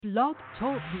Blog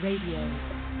Talk Radio.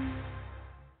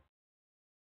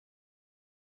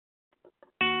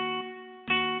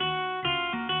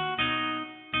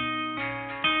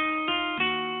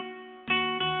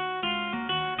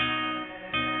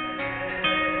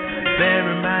 Bear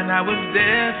in mind I was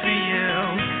there for you.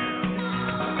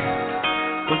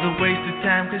 Was a waste of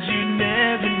time cause you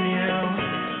never knew.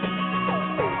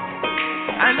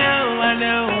 I know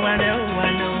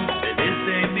that this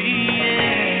ain't the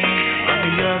end.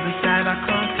 On the other side I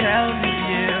can't tell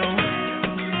you.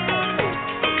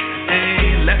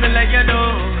 Hey, let me let you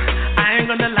know, I ain't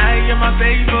gonna lie, you're my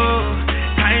favorite.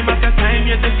 Time after time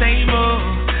you're the same old,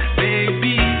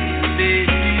 baby.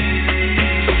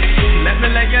 Let me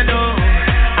let you know,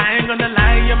 I ain't gonna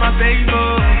lie, you're my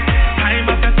favorite. Time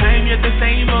after time, you're the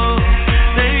same old,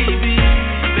 baby.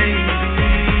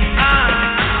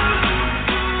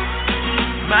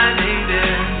 My lady,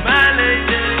 my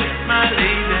lady, my lady,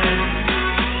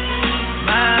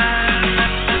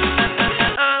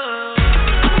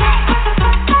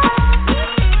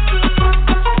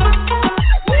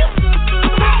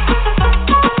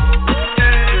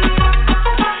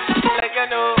 like you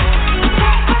know.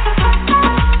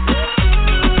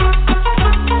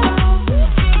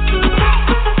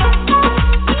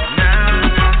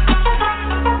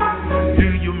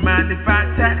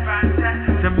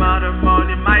 Tomorrow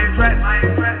morning, my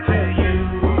address to you.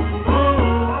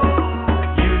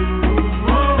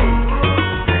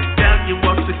 Tell you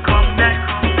what to come next.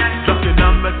 Drop your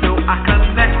number so I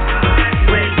connect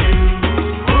with you.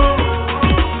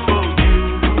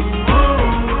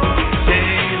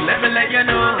 Hey, let me let you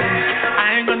know,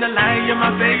 I ain't gonna lie, you're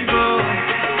my favorite.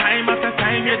 Time after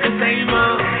time, you're the same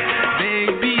old,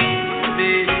 baby.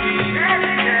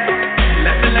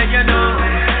 Let me let you know,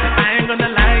 I ain't gonna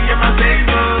lie, you're my favorite.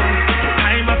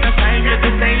 Time after time, you're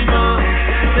the same old,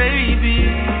 baby.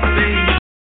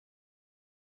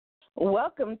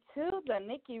 Welcome to the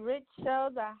Nikki Rich Show,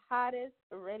 the hottest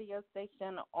radio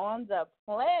station on the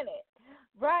planet.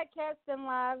 Broadcasting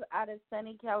live out of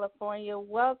sunny California.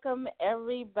 Welcome,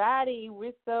 everybody.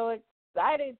 We're so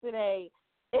excited today.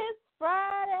 It's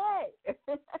Friday.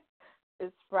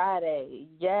 It's Friday,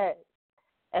 yes.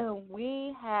 And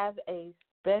we have a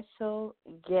special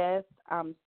guest.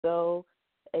 I'm so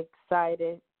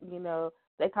excited. You know,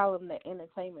 they call him the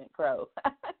entertainment pro.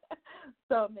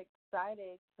 So I'm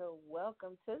excited to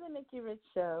welcome to the Nikki Rich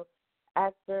Show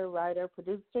actor, writer,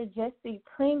 producer Jesse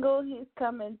Pringle. He's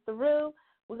coming through.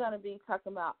 We're going to be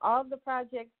talking about all the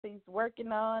projects he's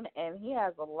working on, and he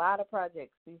has a lot of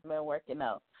projects he's been working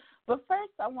on. But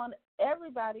first, I want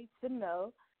everybody to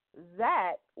know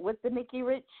that with the Nikki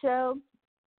Rich Show,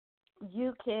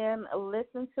 you can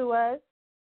listen to us.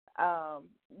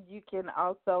 You can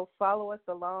also follow us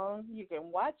along. You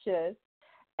can watch us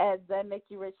at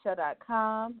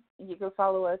theNikkiRichShow.com. You can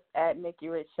follow us at Nikki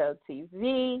Rich Show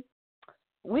TV.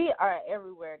 We are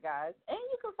everywhere, guys. And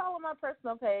you can follow my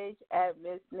personal page at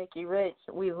Miss Nikki Rich.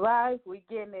 We live. We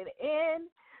getting it in.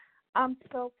 I'm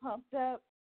so pumped up.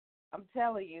 I'm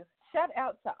telling you. Shout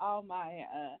out to all my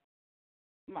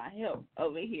help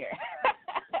over here.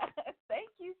 Thank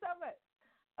you so much.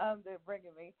 They're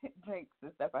bringing me drinks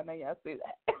and stuff. I know y'all see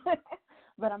that.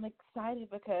 But I'm excited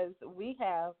because we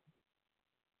have,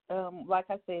 like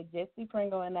I said, Jesse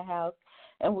Pringle in the house,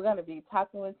 and we're going to be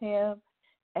talking with him.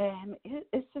 And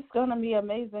it's just going to be an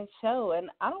amazing show.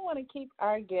 And I don't want to keep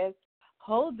our guests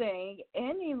holding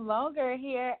any longer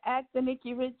here at the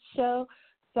Nikki Rich Show.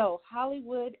 So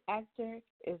Hollywood actor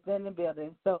is in the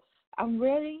building. So I'm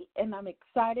ready and I'm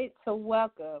excited to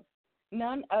welcome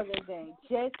none other than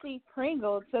Jesse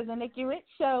Pringle to the Nikki Rich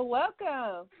Show.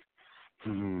 Welcome.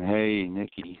 Hey,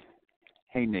 Nikki.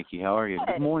 Hey, Nikki, how are you?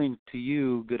 Hey. Good morning to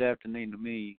you. Good afternoon to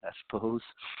me, I suppose.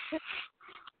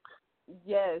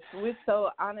 Yes, we're so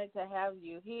honored to have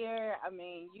you here. I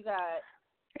mean, you got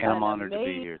And I'm honored to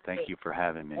be here. Thank you for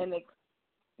having me.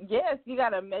 Yes, you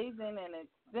got amazing and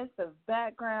extensive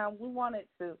background. We wanted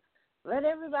to let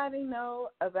everybody know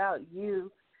about you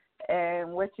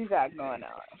and what you got going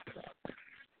on.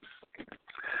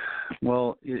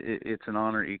 Well, it's an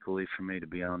honor equally for me to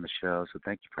be on the show, so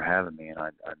thank you for having me, and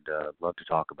I'd love to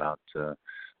talk about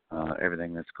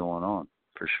everything that's going on,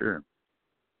 for sure.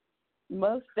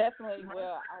 Most definitely.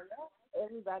 Well, I want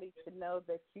everybody to know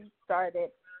that you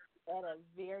started at a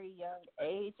very young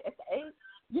age. At the age,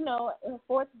 you know, in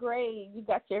fourth grade, you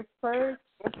got your first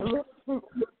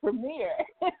premiere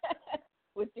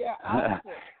with your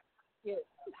outfit. Yes.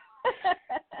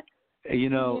 I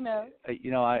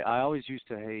always used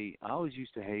to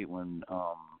hate when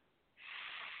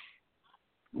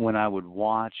when I would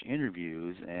watch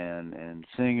interviews and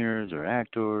singers or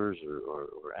actors or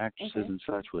actresses and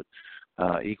such would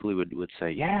equally would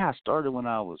say, yeah, I started when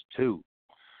I was 2.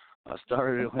 I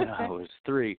started when I was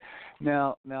 3.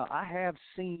 Now I have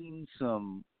seen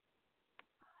some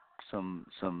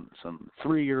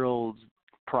 3-year-olds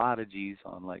prodigies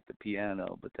on like the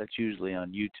piano, but that's usually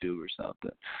on YouTube or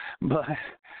something.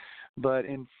 But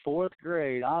in 4th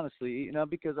grade, honestly,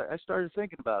 because I started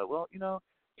thinking about it. Well,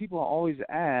 people always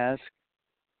ask,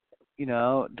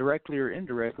 directly or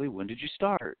indirectly, when did you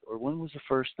start, or when was the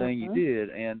first thing you did?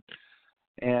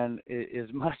 And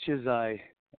as much as I,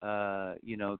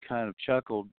 kind of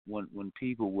chuckled when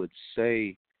people would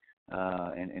say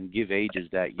and give ages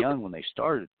that young when they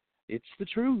started, it's the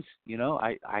truth.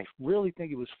 I really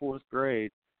think it was 4th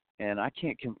grade, and I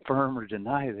can't confirm or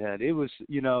deny that. It was,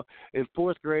 in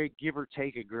 4th grade, give or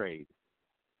take a grade.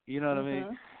 You know what I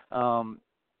mean?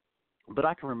 But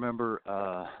I can remember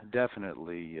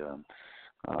definitely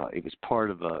it was part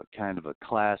of a kind of a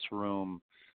classroom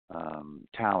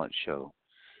talent show,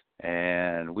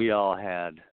 and we all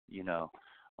had,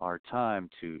 our time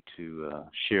to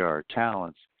share our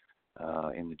talents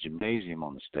in the gymnasium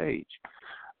on the stage.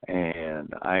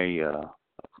 And I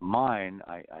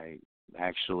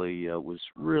actually was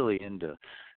really into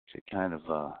kind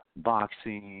of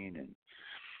boxing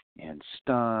and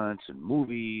stunts and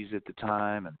movies at the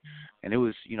time, and it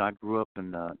was, I grew up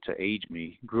in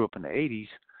grew up in the 80s,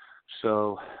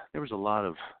 so there was a lot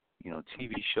of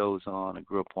TV shows on. I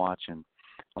grew up watching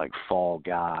like Fall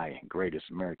Guy and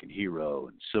Greatest American Hero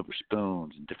and Silver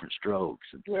Spoons and Different Strokes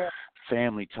and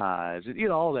Family Ties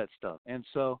and all that stuff. And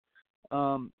so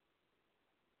I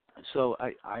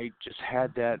just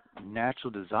had that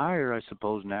natural desire, I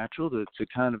suppose, to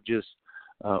kind of just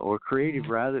or creative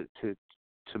rather to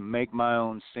make my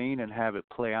own scene and have it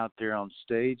play out there on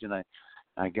stage. And I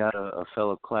got a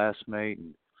fellow classmate,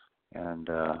 and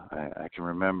I can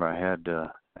remember I had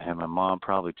my mom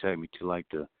probably take me to like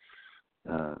the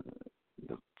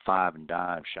 5 and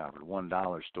dime shop or the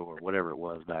 $1 store, whatever it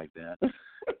was back then,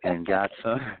 and got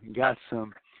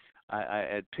some. I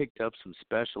had picked up some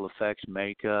special effects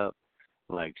makeup,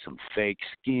 like some fake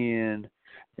skin,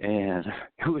 and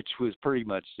which was pretty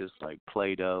much just like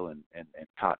Play-Doh and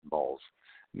cotton balls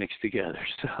mixed together.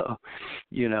 So,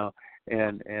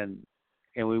 and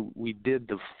we did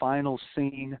the final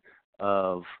scene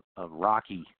of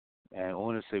Rocky, and I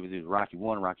want to say we did Rocky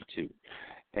 1, Rocky 2,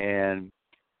 and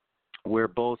where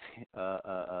both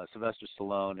Sylvester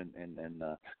Stallone and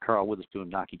Carl Witherspoon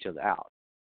knock each other out.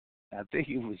 I think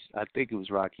it was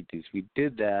Rocky 2. So we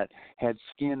did that, had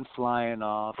skin flying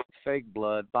off, fake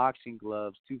blood, boxing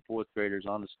gloves, 2 4th graders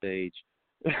on the stage,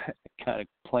 kind of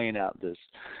playing out this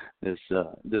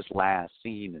last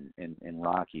scene in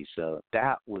Rocky. So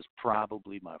that was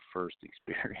probably my first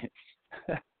experience.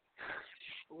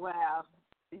 Wow.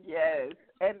 Yes.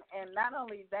 And not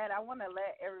only that, I want to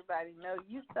let everybody know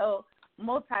you're so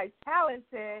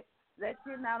multi-talented that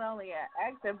you're not only an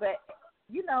actor, but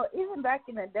even back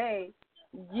in the day,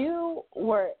 you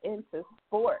were into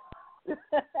sports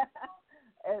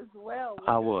as well.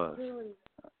 I was. Really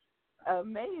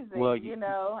amazing, Well,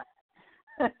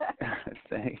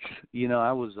 thanks.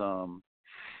 I was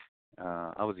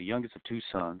the youngest of 2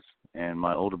 sons, and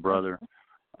my older brother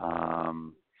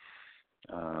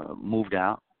moved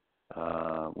out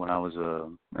when I was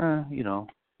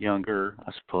younger,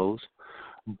 I suppose.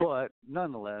 But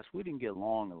nonetheless, we didn't get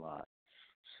along a lot.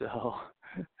 So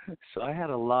I had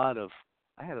a lot of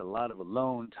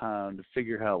alone time to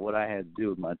figure out what I had to do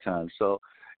with my time. So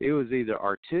it was either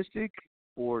artistic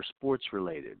or sports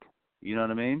related. You know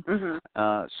what I mean?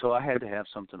 Mm-hmm. So I had to have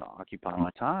something to occupy my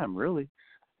time, really.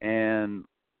 And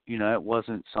it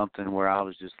wasn't something where I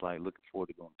was just like looking forward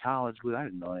to going to college with. I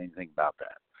didn't know anything about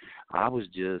that. I was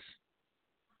just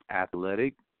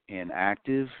athletic and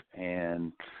active,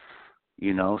 and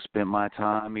spent my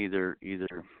time either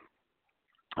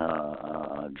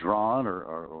drawn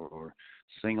or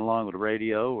sing along with the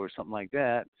radio or something like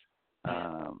that,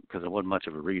 because I wasn't much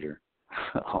of a reader.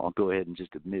 I'll go ahead and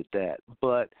just admit that.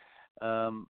 But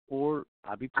or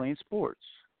I'd be playing sports.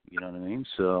 You know what I mean?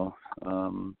 So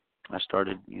I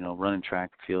started, running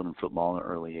track, field, and football at an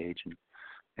early age,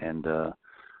 and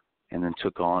then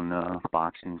took on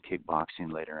boxing,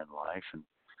 kickboxing later in life,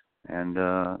 and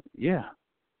yeah.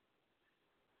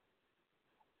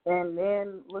 And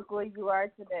then look where you are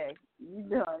today. You're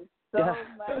doing so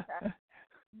much. I've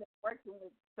been working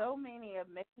with so many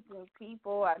amazing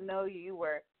people. I know you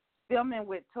were filming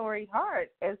with Tori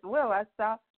Hart as well. I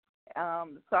saw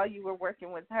you were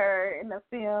working with her in the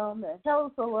film. And tell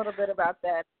us a little bit about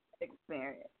that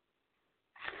experience.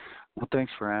 Well,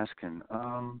 thanks for asking.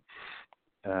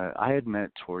 I had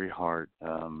met Tori Hart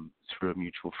through a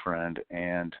mutual friend,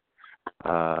 and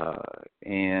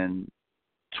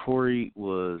Tori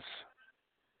was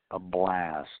a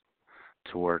blast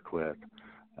to work with.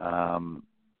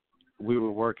 We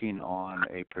were working on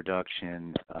a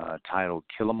production titled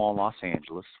Kill 'Em All Los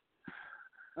Angeles,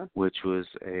 which was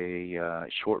a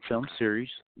short film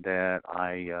series that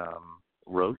I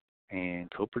wrote and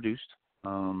co-produced,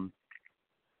 and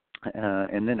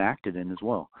then acted in as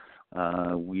well.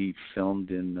 We filmed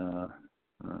in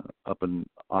up in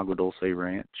Agua Dulce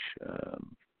Ranch,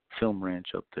 film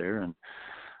ranch up there,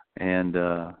 and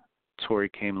Tori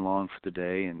came along for the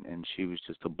day, and she was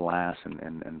just a blast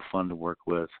and fun to work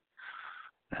with.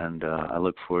 And I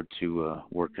look forward to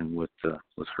working with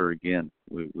her again.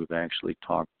 We've actually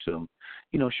talked to,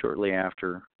 shortly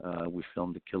after we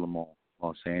filmed the Kill 'Em All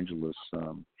Los Angeles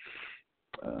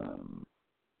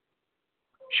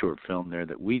short film there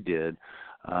that we did,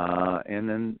 and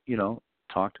then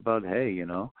talked about, hey,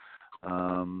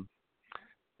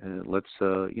 let's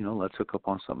hook up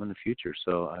on something in the future.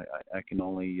 So I can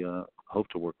only hope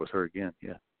to work with her again.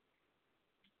 Yeah.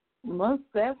 Most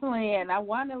definitely, and I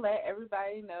want to let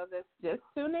everybody know that's just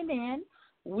tuning in.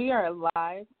 We are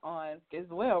live on as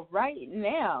well right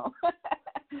now,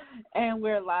 and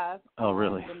we're live on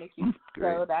the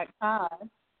NikkiRichShow.com.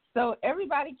 So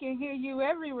everybody can hear you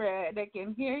everywhere. They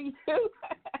can hear you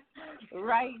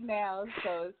right now,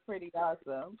 so it's pretty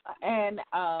awesome. And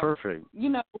perfect.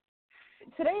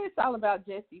 Today it's all about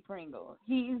Jesse Pringle.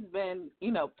 He's been,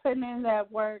 putting in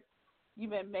that work.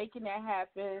 You've been making that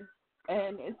happen.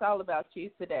 And it's all about you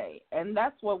today. And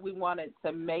that's what we wanted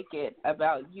to make it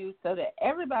about you so that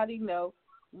everybody knows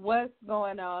what's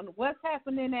going on, what's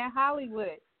happening in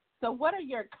Hollywood. So what are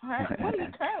you currently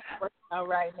working on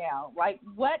right now? Like,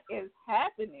 what is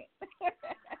happening?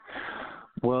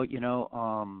 Well,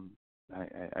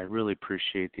 I really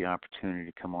appreciate the opportunity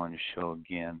to come on your show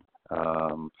again.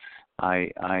 I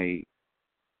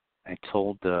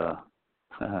told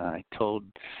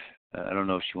I don't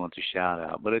know if she wants a shout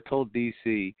out, but I told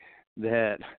DC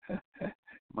that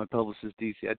my publicist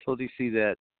DC, I told DC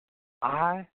that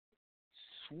I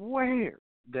swear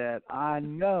that I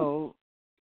know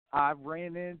I've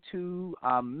ran into,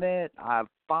 I met, I've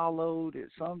followed at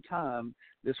some time.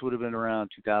 This would have been around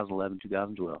 2011,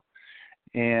 2012,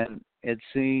 and had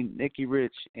seen Nikki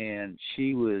Rich, and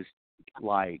she was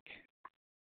like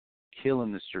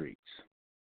killing the streets.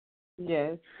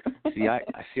 Yes.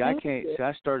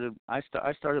 I started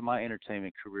my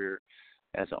entertainment career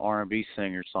as an R&B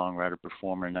singer, songwriter,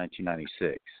 performer in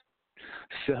 1996.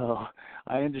 So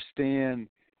I understand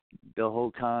the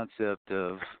whole concept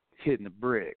of hitting the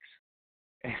bricks,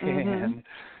 and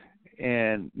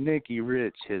Nikki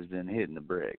Rich has been hitting the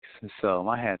bricks. So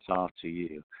my hat's off to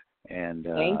you, and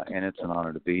it's an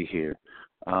honor to be here.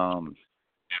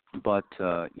 But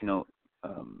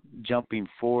jumping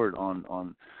forward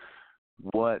on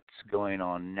what's going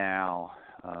on now,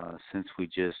 since we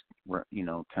just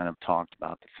kind of talked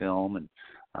about the film and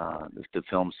the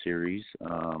film series,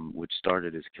 which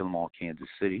started as Kill 'Em All Kansas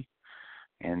City,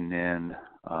 and then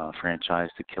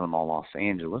franchised to Kill 'Em All Los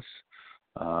Angeles.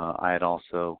 I had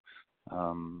also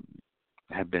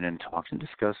have been in talks and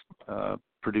discussed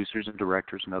producers and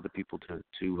directors and other people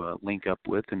to link up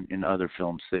with in other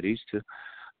film cities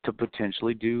to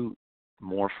potentially do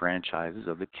more franchises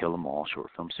of the Kill 'Em All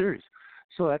short film series.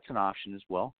 So that's an option as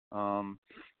well.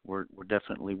 We're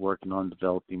definitely working on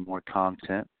developing more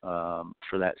content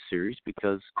for that series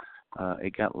because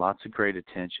it got lots of great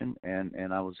attention,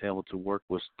 and I was able to work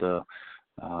with the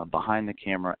behind the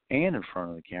camera and in front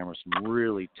of the camera some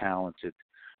really talented,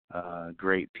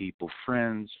 great people,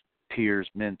 friends, peers,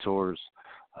 mentors,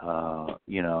 and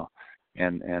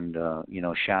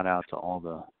shout out to all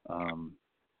the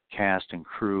cast and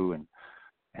crew and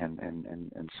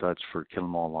such for Kill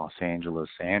 'Em All Los Angeles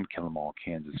and Kill 'Em All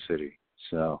Kansas City.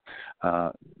 So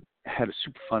had a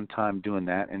super fun time doing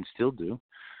that and still do.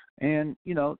 And,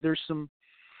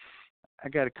 I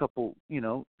got a couple,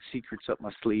 secrets up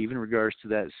my sleeve in regards to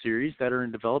that series that are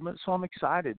in development. So I'm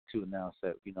excited to announce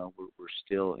that, we're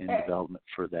still in development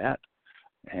for that.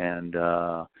 And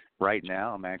right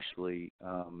now I'm actually,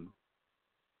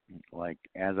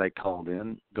 as I called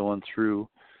in, going through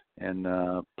and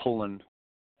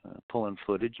pulling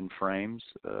footage and frames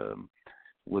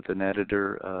with an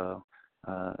editor,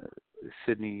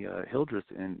 Sydney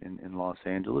Hildreth in Los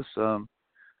Angeles,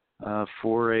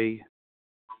 for a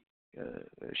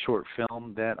short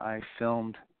film that I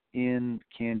filmed in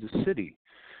Kansas City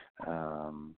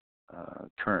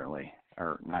currently,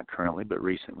 or not currently, but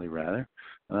recently rather,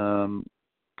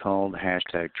 called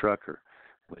 #Trucker.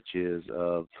 which is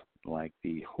of like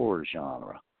the horror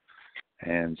genre.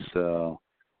 And so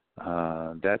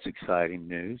that's exciting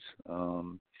news.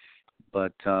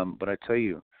 But I tell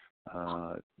you,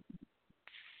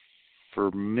 for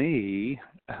me,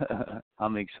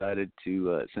 I'm excited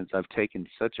to since I've taken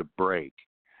such a break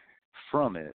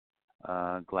from it.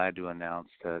 Glad to announce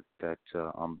that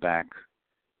I'm back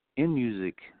in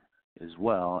music as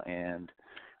well and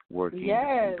working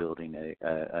and building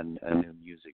a new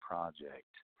music project.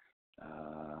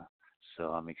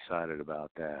 So I'm excited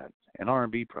about that. An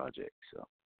R&B project. So.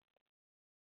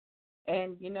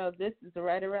 And this is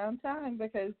right around time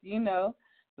because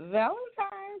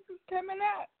Valentine's is coming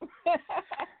up,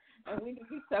 and we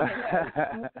need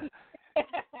something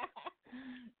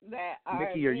that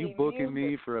Nikki, are you booking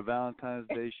me for a Valentine's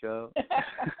Day show?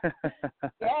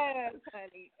 Yes,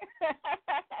 honey.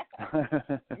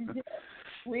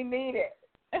 We need it.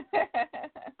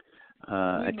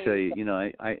 I tell you,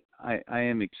 I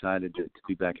am excited to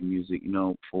be back in music.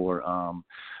 For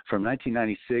from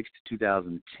 1996 to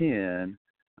 2010,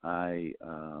 I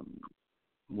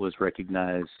was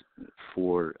recognized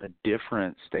for a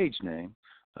different stage name,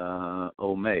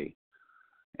 Oh May.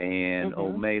 And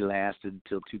Oh May lasted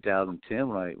until 2010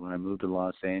 when I moved to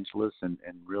Los Angeles and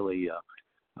really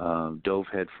dove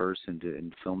headfirst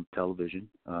into film and television,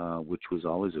 which was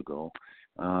always a goal.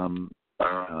 I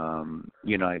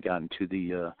got into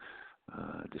the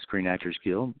Screen Actors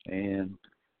Guild and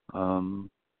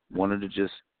wanted to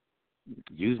just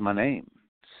use my name.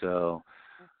 So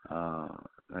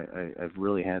I've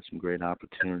really had some great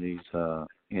opportunities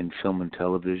in film and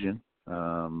television,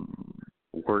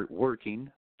 working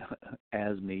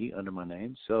as me under my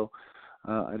name. So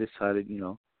I decided,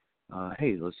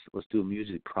 hey, let's do a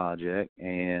music project,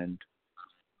 and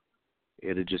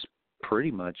it'd just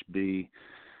pretty much be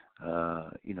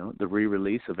the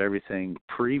re-release of everything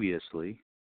previously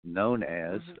known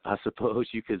as, I suppose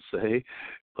you could say,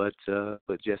 but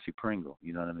Jesse Pringle,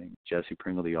 you know what I mean? Jesse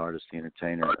Pringle, the artist, the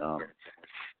entertainer,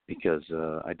 because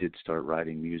I did start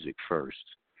writing music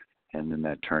first, and then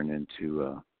that turned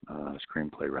into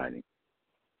screenplay writing.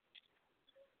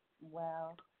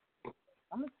 Wow.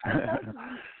 I'm talented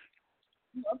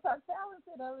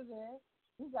over there.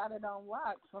 You got it on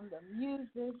rock, from the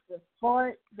music, the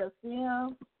sport, the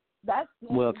film.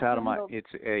 Well, it's out of my. It's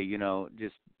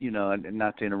just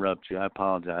not to interrupt you. I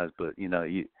apologize, but you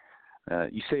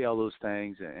say all those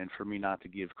things, and for me not to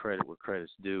give credit where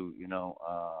credit's due,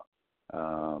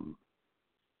 I'm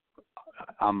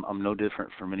no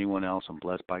different from anyone else. I'm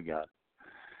blessed by God.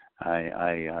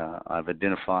 I've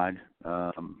identified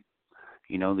the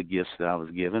gifts that I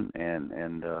was given,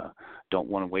 and don't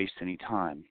want to waste any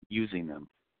time using them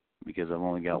because I've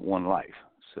only got one life.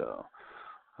 So.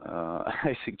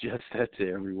 I suggest that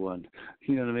to everyone.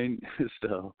 You know what I mean?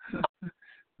 So,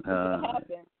 it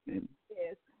happen.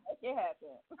 Yes, make it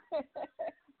happen.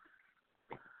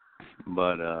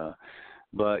 but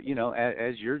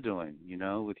as you're doing,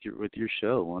 with your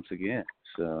show once again.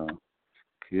 So,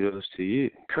 kudos to you.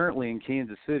 Currently in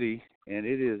Kansas City, and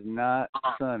it is not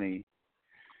sunny.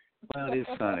 Well, it is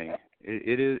sunny.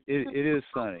 It is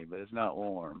sunny, but it's not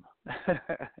warm.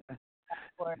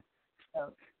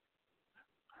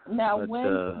 Now, when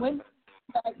you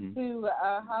back to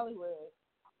Hollywood?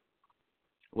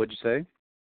 What'd you say?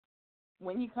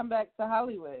 When you come back to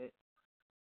Hollywood?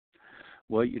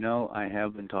 Well, I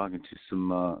have been talking to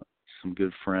some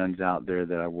good friends out there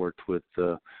that I worked with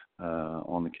on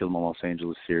the Kill 'Em All Los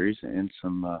Angeles series, and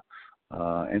some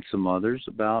others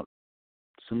about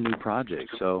some new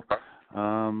projects. So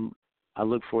I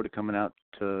look forward to coming out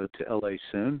to LA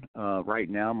soon. Right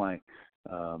now, my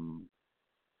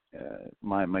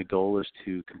goal is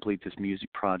to complete this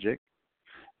music project.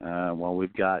 While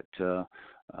we've got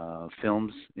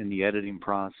films in the editing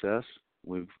process,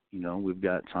 we've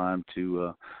got time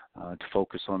to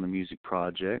focus on the music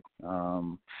project,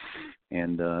 and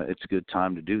it's a good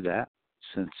time to do that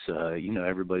since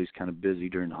everybody's kind of busy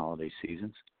during the holiday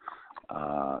seasons.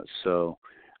 So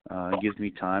it gives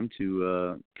me time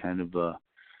to kind of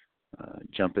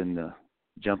jump in the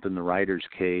writer's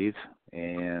cave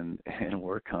and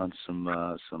work on some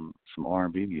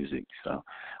R&B music. So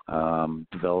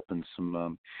developing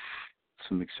some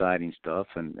exciting stuff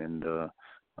and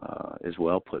as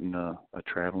well putting a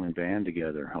traveling band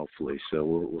together, hopefully. So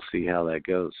we'll see how that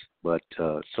goes. But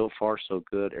so far so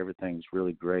good. Everything's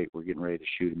really great. We're getting ready to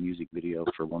shoot a music video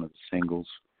for one of the singles,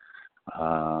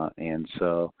 and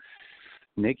so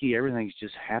Nikki, everything's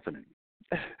just happening.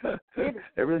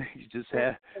 Everything's just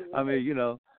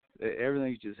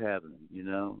everything's just happening,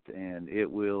 and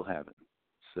it will happen.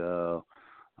 So,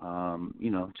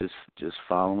 just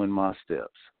following my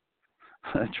steps.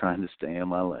 trying to stay in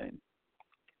my lane.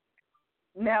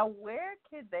 Now, where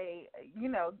could they,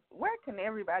 where can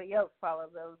everybody else follow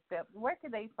those steps? Where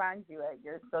can they find you at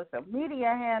your social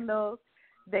media handles?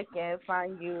 They can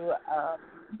find you,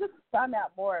 just find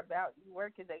out more about you. Where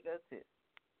can they go to?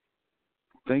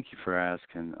 Thank you for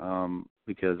asking,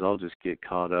 because I'll just get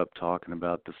caught up talking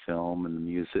about the film and the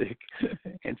music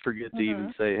and forget to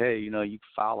even say, hey, you can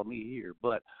follow me here.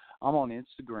 But I'm on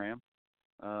Instagram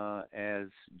as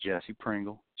Jesse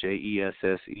Pringle,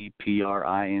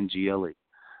 JESSEPRINGLE.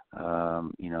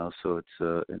 So it's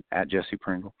at Jesse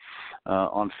Pringle.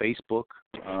 On Facebook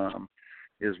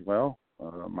as well,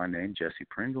 my name, Jesse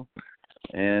Pringle.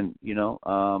 And,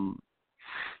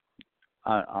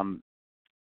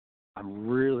 I'm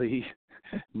really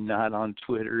not on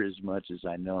Twitter as much as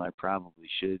I know I probably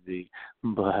should be,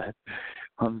 but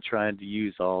I'm trying to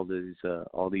use all these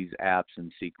apps in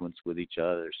sequence with each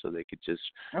other so they could just,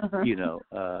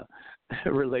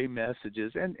 relay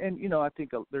messages. And I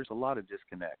think there's a lot of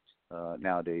disconnect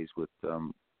nowadays with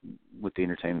the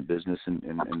entertainment business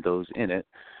and those in it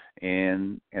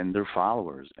and their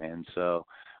followers. And so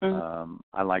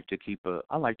I like to keep a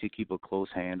close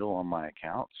handle on my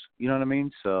accounts. You know what I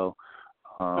mean? So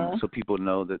so people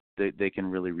know that they can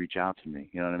really reach out to me.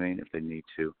 You know what I mean? If they need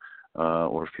to,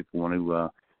 or if people want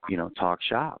to talk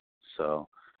shop. So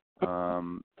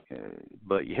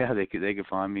but yeah, they could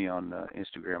find me on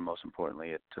Instagram, most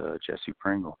importantly, at Jesse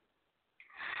Pringle.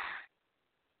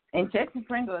 And Jesse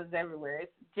Pringle is everywhere.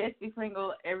 It's Jesse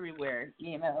Pringle everywhere.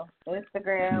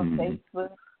 Instagram,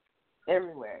 Facebook,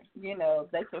 everywhere.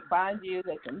 They can find you.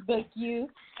 They can book you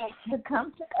to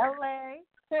come to LA.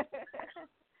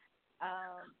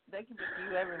 They can book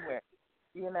you everywhere.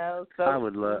 So I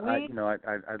would love.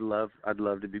 I'd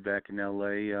love to be back in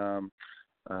LA.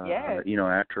 Yes.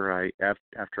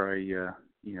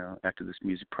 After this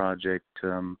music project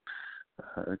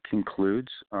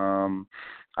concludes,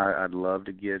 I'd love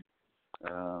to get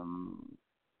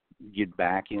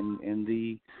back in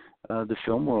the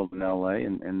film world in LA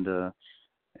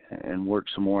and work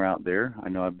some more out there. I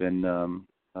know I've been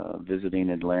visiting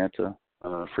Atlanta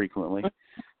frequently,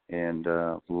 and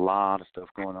a lot of stuff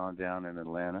going on down in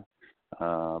Atlanta,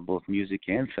 both music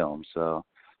and film. So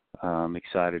I'm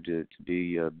excited to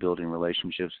be building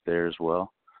relationships there as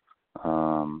well.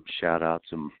 Shout out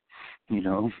to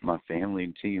my family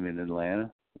and team in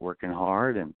Atlanta, working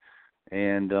hard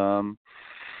and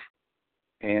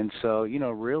so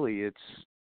really it's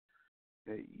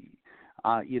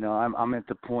I'm at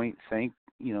the point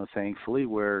thankfully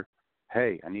where,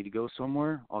 hey, I need to go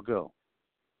somewhere, I'll go.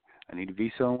 I need to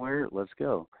be somewhere, let's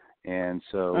go. And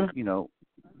so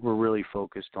we're really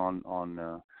focused on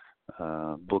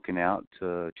booking out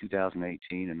to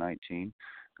 2018 and 19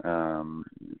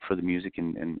 for the music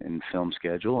and film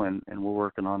schedule, and we're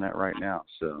working on that right now.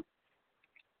 So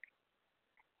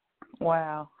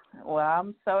wow. Well,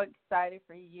 I'm so excited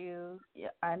for you.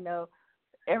 I know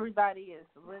everybody is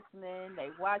listening, they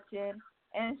watching,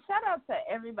 and shout out to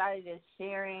everybody that's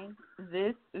sharing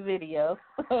this video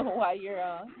while you're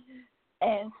on,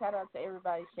 and shout out to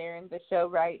everybody sharing the show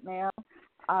right now.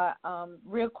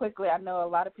 Real quickly, I know a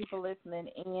lot of people listening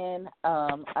in.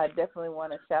 I definitely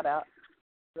want to shout out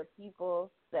the people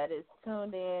that is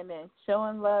tuned in and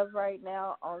showing love right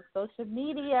now on social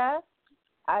media.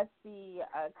 I see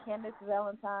Candace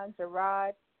Valentine,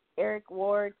 Gerard, Eric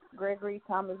Ward, Gregory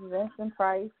Thomas, Vincent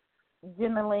Price,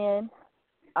 Jenna Lynn,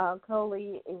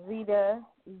 Coley, Evita,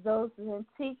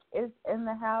 Zosantique is in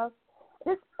the house.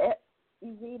 Just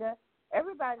Evita,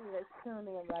 everybody that's tuned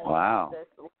in right now, that's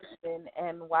listening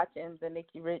and watching the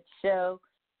Nikki Rich Show.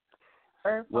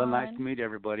 Irfan, well, nice to meet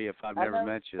everybody if I've never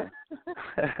met you.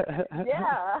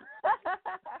 Yeah.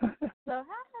 So, hi,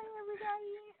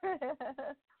 everybody.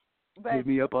 But hit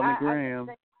me up on the gram.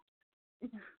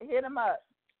 Hit him up.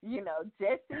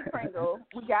 Jesse Pringle,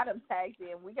 we got him tagged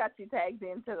in. We got you tagged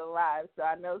into the live, so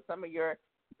I know some of your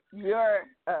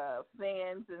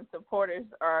fans and supporters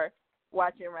are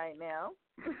watching right now.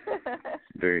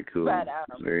 Very cool. But,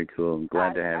 very cool. I'm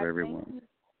glad to have everyone.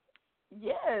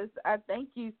 Yes, I thank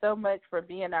you so much for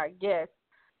being our guest.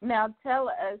 Now tell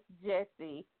us,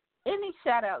 Jesse, any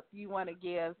shout-outs you want to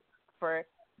give for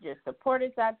your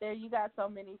supporters out there? You got so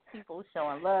many people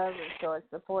showing love and showing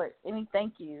support. Any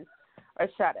thank yous or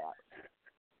shout-outs?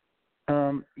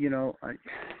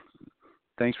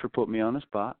 Thanks for putting me on the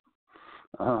spot.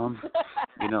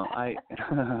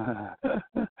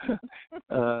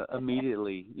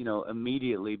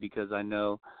 Immediately because I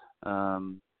know,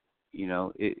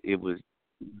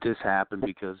 this happened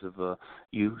because of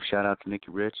you. Shout out to Nikki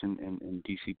Rich and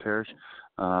DC Parrish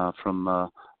from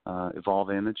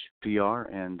Evolve Image PR,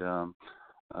 and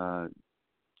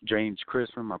James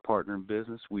Christopher, my partner in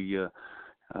business, we and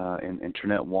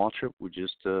Trinette Waltrip, we're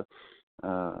just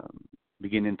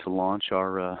beginning to launch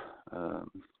our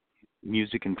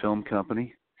music and film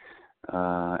company,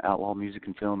 Outlaw Music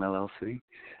and Film LLC,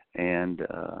 and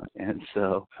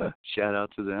so shout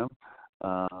out to them.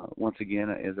 Once again,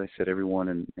 as I said,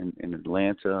 everyone in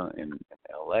Atlanta and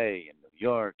LA and New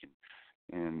York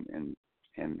and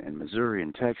Missouri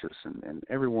and Texas and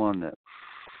everyone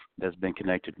that's been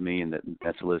connected to me and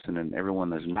that's listening, and everyone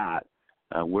that's not,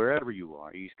 wherever you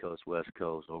are, East Coast, West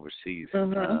Coast, overseas.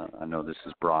 I know this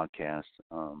is broadcast,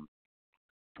 and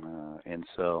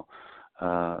so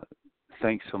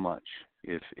thanks so much.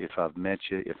 If I've met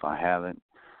you, if I haven't,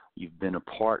 you've been a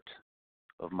part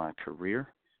of my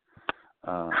career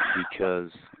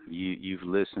because you've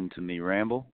listened to me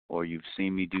ramble or you've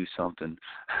seen me do something.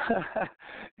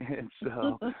 And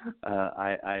so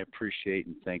I appreciate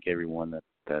and thank everyone that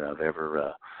I've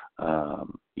ever,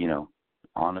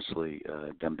 honestly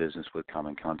done business with, come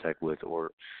in contact with,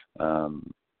 or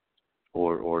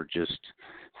just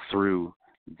through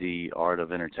the art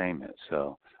of entertainment.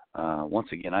 So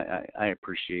once again, I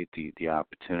appreciate the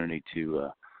opportunity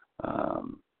to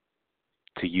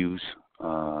use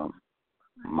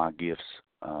my gifts,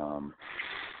 how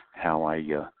I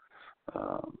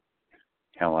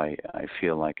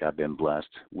feel like I've been blessed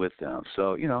with them.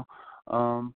 So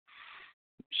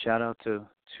shout out to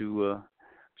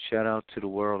the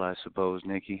world, I suppose,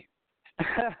 Nikki.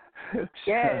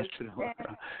 Yes.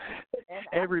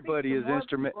 Everybody is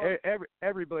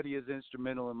Everybody is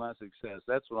instrumental in my success.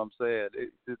 That's what I'm saying.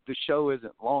 The show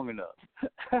isn't long enough.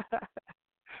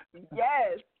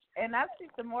 Yes, and I see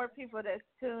some more people that's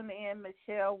tuned in.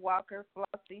 Michelle Walker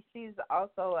Flossie, she's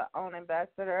also an own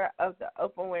ambassador of the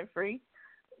Oprah Winfrey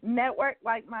Network,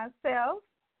 like myself.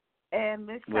 And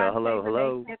Miss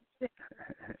hello.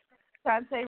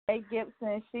 Shantae Ray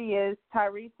Gibson, she is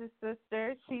Tyrese's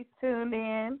sister. She's tuned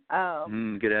in.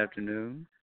 Good afternoon.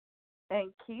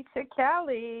 And Keisha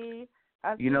Kelly.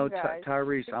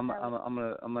 Tyrese, I'm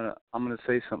gonna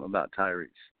say something about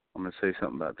Tyrese.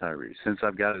 Since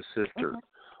I've got a sister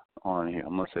on here,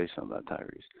 I'm gonna say something about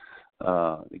Tyrese.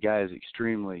 The guy is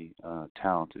extremely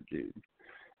talented dude,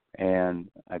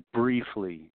 and I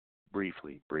briefly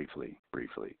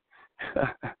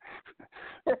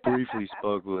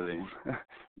spoke with him.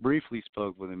 Briefly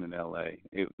spoke with him in L.A.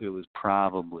 It was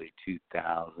probably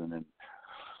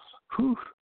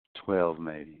 2012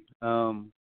 maybe.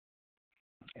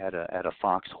 At a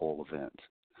Foxhole event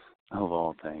of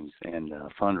all things, and a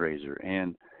fundraiser,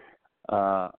 and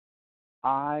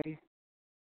I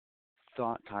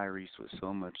thought Tyrese was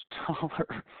so much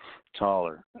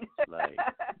taller, like,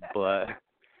 but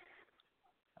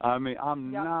I mean,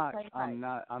 I'm not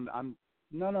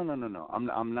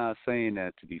saying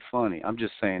that to be funny. I'm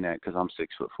just saying that because I'm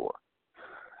 6'4",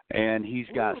 and he's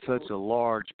got such a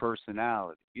large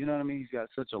personality. You know what I mean? He's got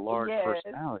such a large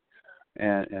personality,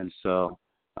 and so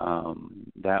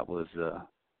that was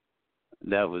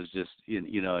just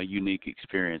a unique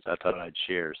experience I thought I'd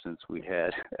share since we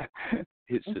had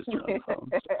his sister on the phone.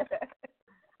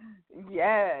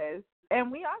 Yes.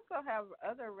 And we also have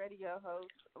other radio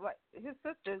hosts. Like his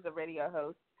sister's a radio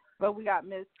host, but we got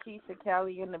Miss Keisha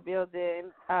Kelly in the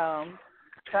building.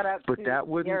 Shout out but to that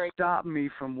wouldn't Eric. stop me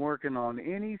from working on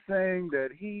anything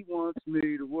that he wants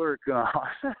me to work on.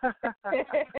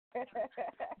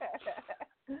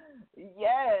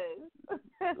 Yes.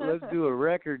 Let's do a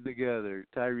record together,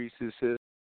 Tyrese's sister.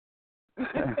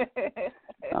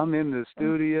 I'm in the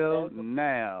studio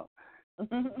now.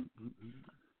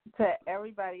 To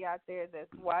everybody out there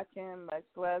that's watching, much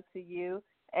love to you.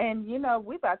 And,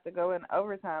 we're about to go in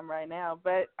overtime right now,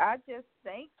 but I just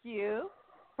thank you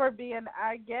for being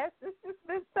our guest. It's just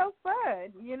been so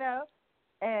fun,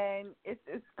 and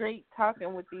it's great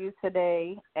talking with you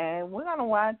today. And we're going to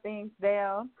wind things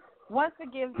down. Once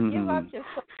again, give up your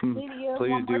social media.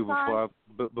 Please one do more time.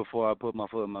 before I put my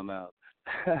foot in my mouth.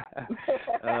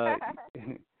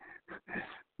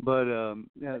 But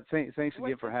thanks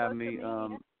again for having me.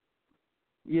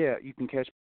 You can catch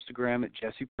me on Instagram at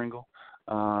Jesse Pringle,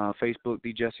 Facebook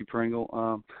the Jesse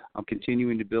Pringle. I'm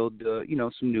continuing to build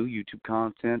some new YouTube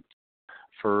content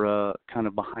for kind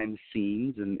of behind the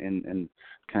scenes and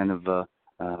kind of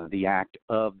the act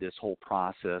of this whole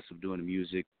process of doing a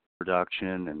music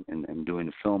production and doing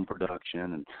a film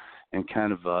production and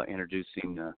kind of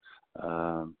introducing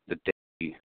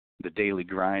the daily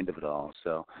grind of it all.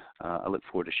 So I look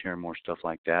forward to sharing more stuff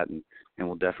like that, and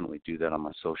we'll definitely do that on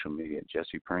my social media at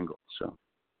Jesse Pringle. So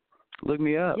look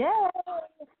me up. Yeah,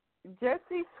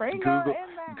 Jesse Pringle.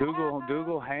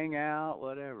 Google Hangout,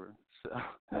 whatever. So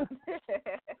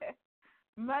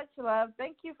Much love.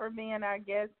 Thank you for being our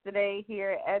guest today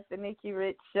here at the Nikki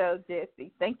Rich Show,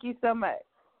 Jesse. Thank you so much.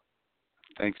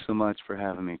 Thanks so much for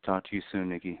having me. Talk to you soon,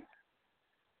 Nikki.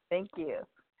 Thank you.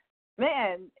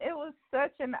 Man, it was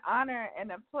such an honor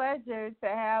and a pleasure to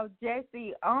have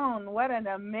Jesse on. What an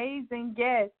amazing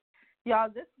guest. Y'all,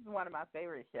 this is one of my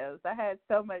favorite shows. I had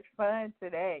so much fun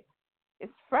today.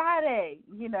 It's Friday,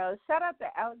 Shout out to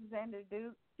Alexander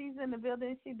Duke. She's in the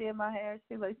building. She did my hair.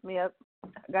 She laced me up.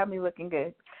 Got me looking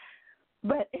good.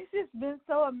 But it's just been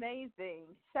so amazing.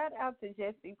 Shout out to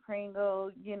Jesse Pringle.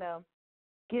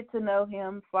 Get to know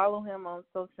him. Follow him on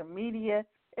social media.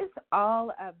 It's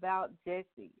all about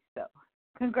Jesse. So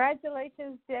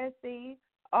congratulations, Jesse,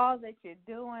 all that you're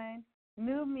doing.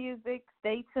 New music.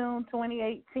 Stay tuned.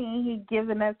 2018. He's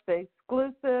giving us the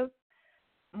exclusive.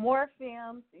 More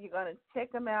films. You're going to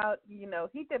check him out. He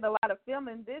did a lot of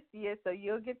filming this year, so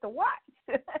you'll get to watch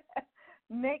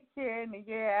next year and the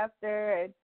year after.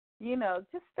 And,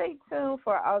 just stay tuned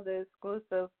for all the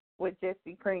exclusive with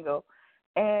Jesse Pringle.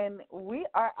 And we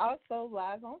are also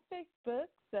live on Facebook,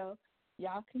 so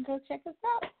y'all can go check us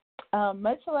out.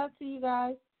 Much love to you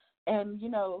guys. And,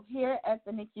 here at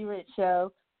the Nikki Rich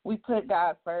Show, we put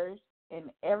God first in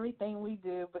everything we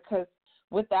do, because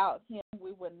without him,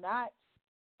 we would not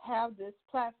have this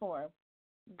platform.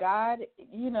 God,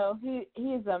 he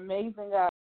is an amazing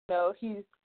God. He's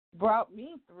brought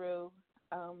me through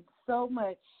so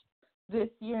much this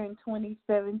year in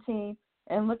 2017.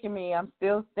 And look at me, I'm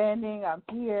still standing. I'm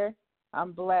here.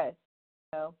 I'm blessed.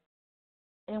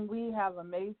 And we have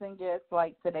amazing guests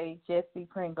like today, Jesse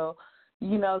Pringle.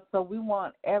 So we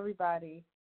want everybody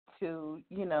to,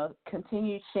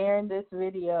 continue sharing this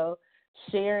video,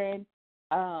 sharing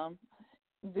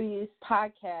these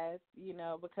podcasts,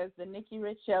 because the Nikki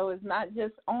Rich Show is not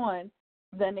just on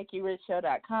the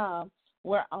NikkiRichShow.com.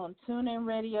 We're on TuneIn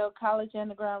Radio, College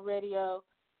Underground Radio.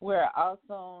 We're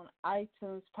also on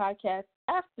iTunes podcast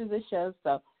after the show.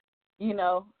 So,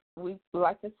 we,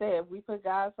 like I said, we put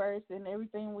God first in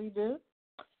everything we do.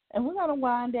 And we're going to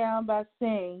wind down by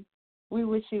saying we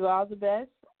wish you all the best,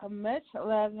 much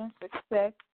love and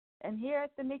success. And here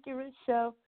at the Nikki Rich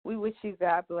Show, we wish you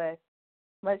God bless.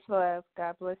 Much love.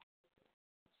 God bless.